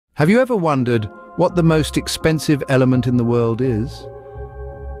Have you ever wondered what the most expensive element in the world is?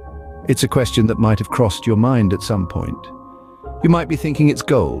 It's a question that might have crossed your mind at some point. You might be thinking it's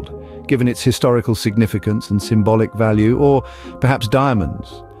gold, given its historical significance and symbolic value, or perhaps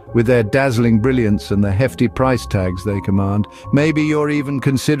diamonds, with their dazzling brilliance and the hefty price tags they command. Maybe you're even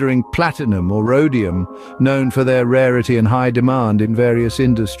considering platinum or rhodium, known for their rarity and high demand in various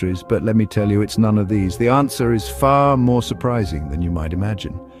industries. But let me tell you, it's none of these. The answer is far more surprising than you might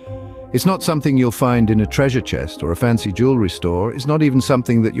imagine. It's not something you'll find in a treasure chest or a fancy jewelry store. It's not even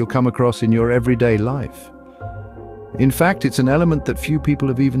something that you'll come across in your everyday life. In fact, it's an element that few people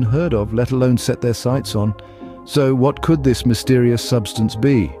have even heard of, let alone set their sights on. So what could this mysterious substance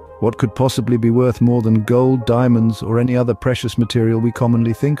be? What could possibly be worth more than gold, diamonds, or any other precious material we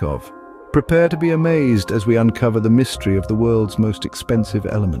commonly think of? Prepare to be amazed as we uncover the mystery of the world's most expensive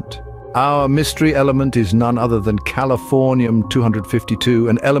element. Our mystery element is none other than Californium-252,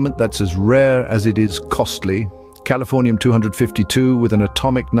 an element that's as rare as it is costly. Californium-252, with an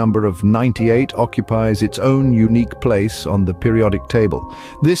atomic number of 98, occupies its own unique place on the periodic table.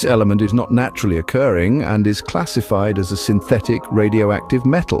 This element is not naturally occurring and is classified as a synthetic radioactive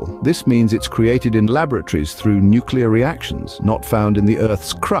metal. This means it's created in laboratories through nuclear reactions, not found in the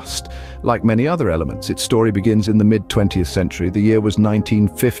Earth's crust. Like many other elements, its story begins in the mid-20th century. The year was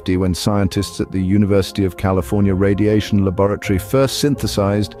 1950 when scientists at the University of California Radiation Laboratory first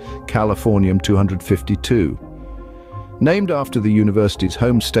synthesized Californium-252. Named after the university's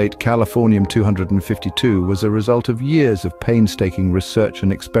home state, Californium-252 was a result of years of painstaking research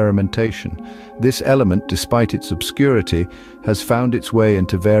and experimentation. This element, despite its obscurity, has found its way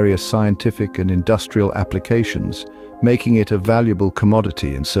into various scientific and industrial applications, making it a valuable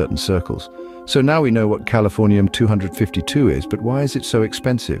commodity in certain circles. So now we know what Californium-252 is, but why is it so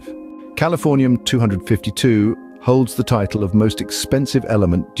expensive? Californium-252 holds the title of most expensive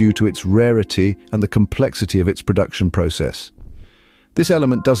element due to its rarity and the complexity of its production process. This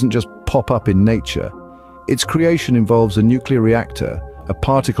element doesn't just pop up in nature. Its creation involves a nuclear reactor, a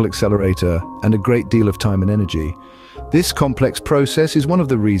particle accelerator, and a great deal of time and energy. This complex process is one of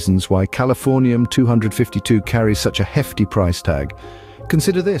the reasons why Californium-252 carries such a hefty price tag.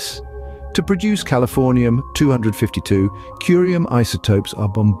 Consider this. To produce Californium-252, curium isotopes are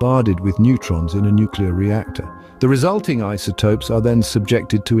bombarded with neutrons in a nuclear reactor. The resulting isotopes are then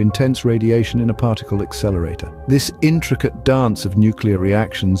subjected to intense radiation in a particle accelerator. This intricate dance of nuclear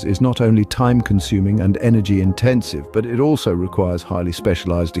reactions is not only time-consuming and energy-intensive, but it also requires highly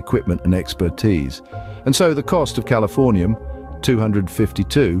specialized equipment and expertise. And so the cost of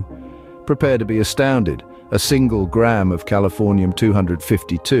Californium-252, prepare to be astounded. A single gram of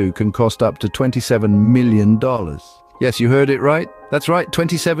Californium-252 can cost up to $27 million. Yes, you heard it right. That's right,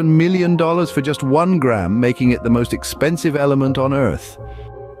 $27 million for just 1 gram, making it the most expensive element on Earth.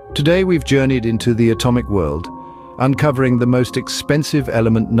 Today we've journeyed into the atomic world, uncovering the most expensive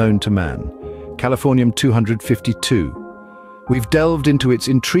element known to man, Californium-252. We've delved into its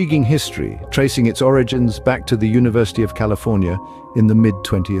intriguing history, tracing its origins back to the University of California in the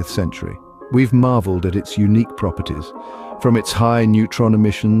mid-20th century. We've marveled at its unique properties, from its high neutron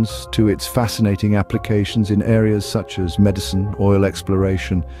emissions to its fascinating applications in areas such as medicine, oil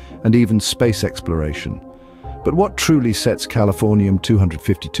exploration, and even space exploration. But what truly sets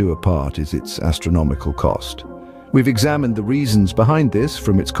Californium-252 apart is its astronomical cost. We've examined the reasons behind this,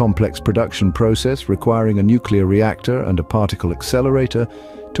 from its complex production process requiring a nuclear reactor and a particle accelerator,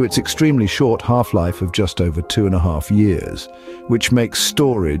 to its extremely short half-life of just over 2.5 years, which makes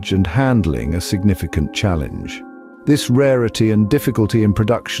storage and handling a significant challenge. This rarity and difficulty in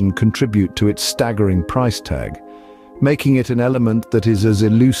production contribute to its staggering price tag, making it an element that is as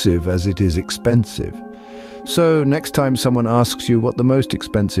elusive as it is expensive. So next time someone asks you what the most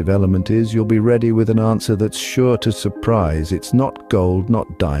expensive element is, you'll be ready with an answer that's sure to surprise. It's not gold,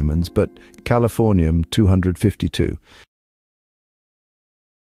 not diamonds, but Californium-252.